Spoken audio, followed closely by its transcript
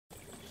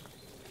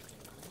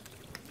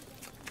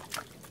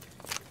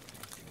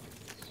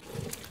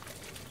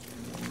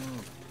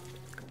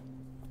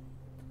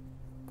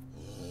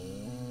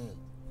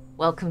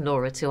Welcome,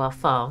 Laura, to our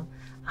farm,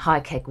 High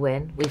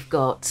Kegwin. We've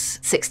got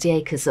 60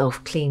 acres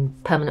of clean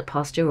permanent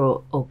pasture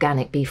or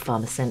organic beef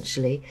farm,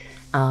 essentially.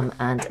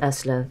 And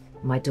Ursula,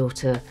 my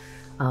daughter,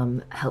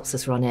 helps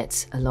us run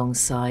it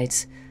alongside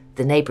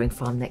the neighbouring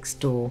farm next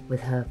door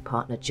with her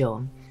partner,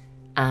 John.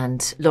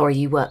 And Laura,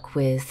 you work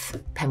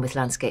with Plymouth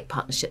Landscape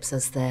Partnerships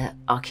as their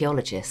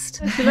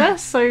archaeologist. Ursula,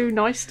 so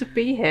nice to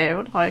be here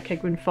on High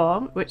Kegwin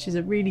Farm, which is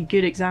a really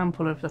good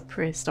example of the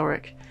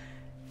prehistoric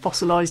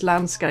fossilised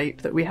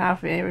landscape that we have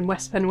here in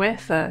West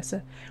Penwith. It's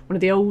one of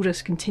the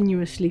oldest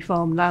continuously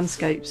farmed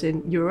landscapes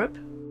in Europe.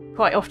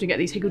 Quite often get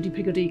these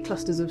higgledy-piggledy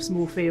clusters of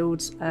small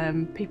fields.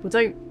 People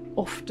don't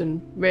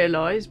often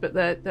realise, but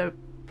they're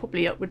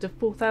probably upwards of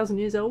 4,000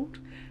 years old.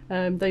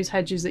 Those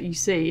hedges that you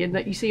see, and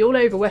that you see all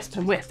over West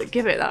Penwith, that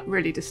give it that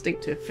really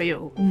distinctive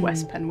feel of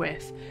West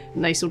Penwith,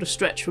 and they sort of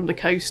stretch from the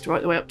coast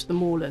right the way up to the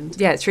moorland.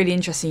 Yeah, it's really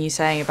interesting you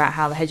saying about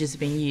how the hedges are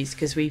being used,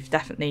 because we've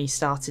definitely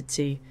started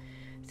to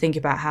think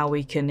about how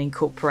we can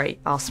incorporate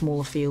our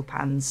smaller field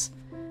pans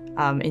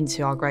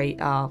into our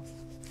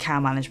cow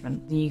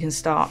management. And you can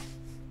start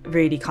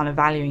really kind of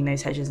valuing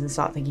those hedges and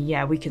start thinking,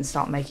 yeah, we can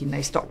start making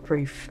those stock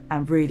proof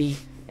and really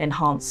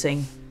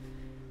enhancing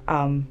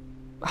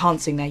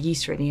their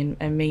use, really,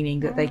 and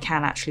meaning that they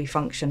can actually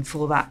function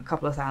for that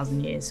couple of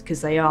thousand years, because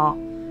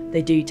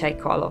they do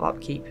take quite a lot of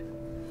upkeep,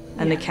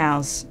 and the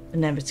cows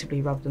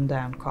inevitably rub them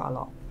down quite a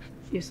lot.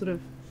 You're sort of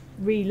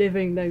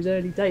reliving those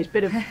early days,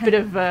 bit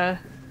of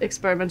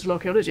experimental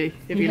archaeology,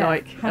 if you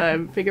like,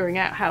 figuring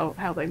out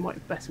how they might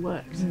have best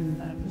worked.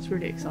 It's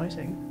really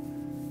exciting.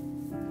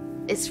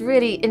 It's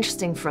really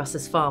interesting for us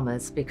as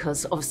farmers,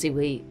 because obviously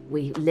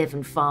we live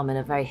and farm in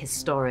a very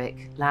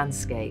historic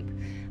landscape,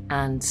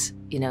 and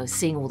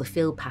seeing all the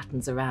field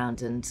patterns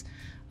around, and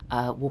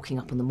walking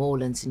up on the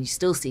moorlands, and you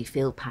still see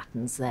field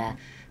patterns there.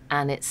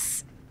 And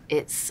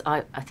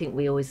I think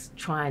we always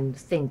try and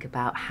think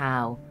about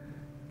how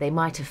they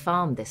might have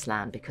farmed this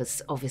land,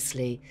 because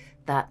obviously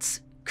that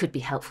could be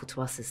helpful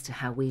to us as to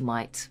how we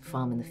might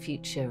farm in the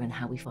future and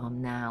how we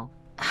farm now.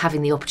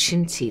 Having the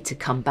opportunity to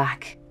come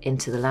back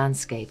into the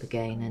landscape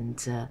again,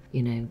 and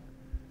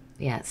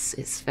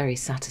it's very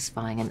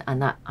satisfying,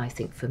 and that, I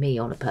think, for me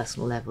on a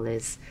personal level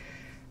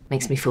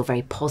makes me feel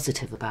very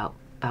positive about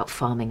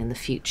farming in the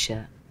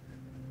future.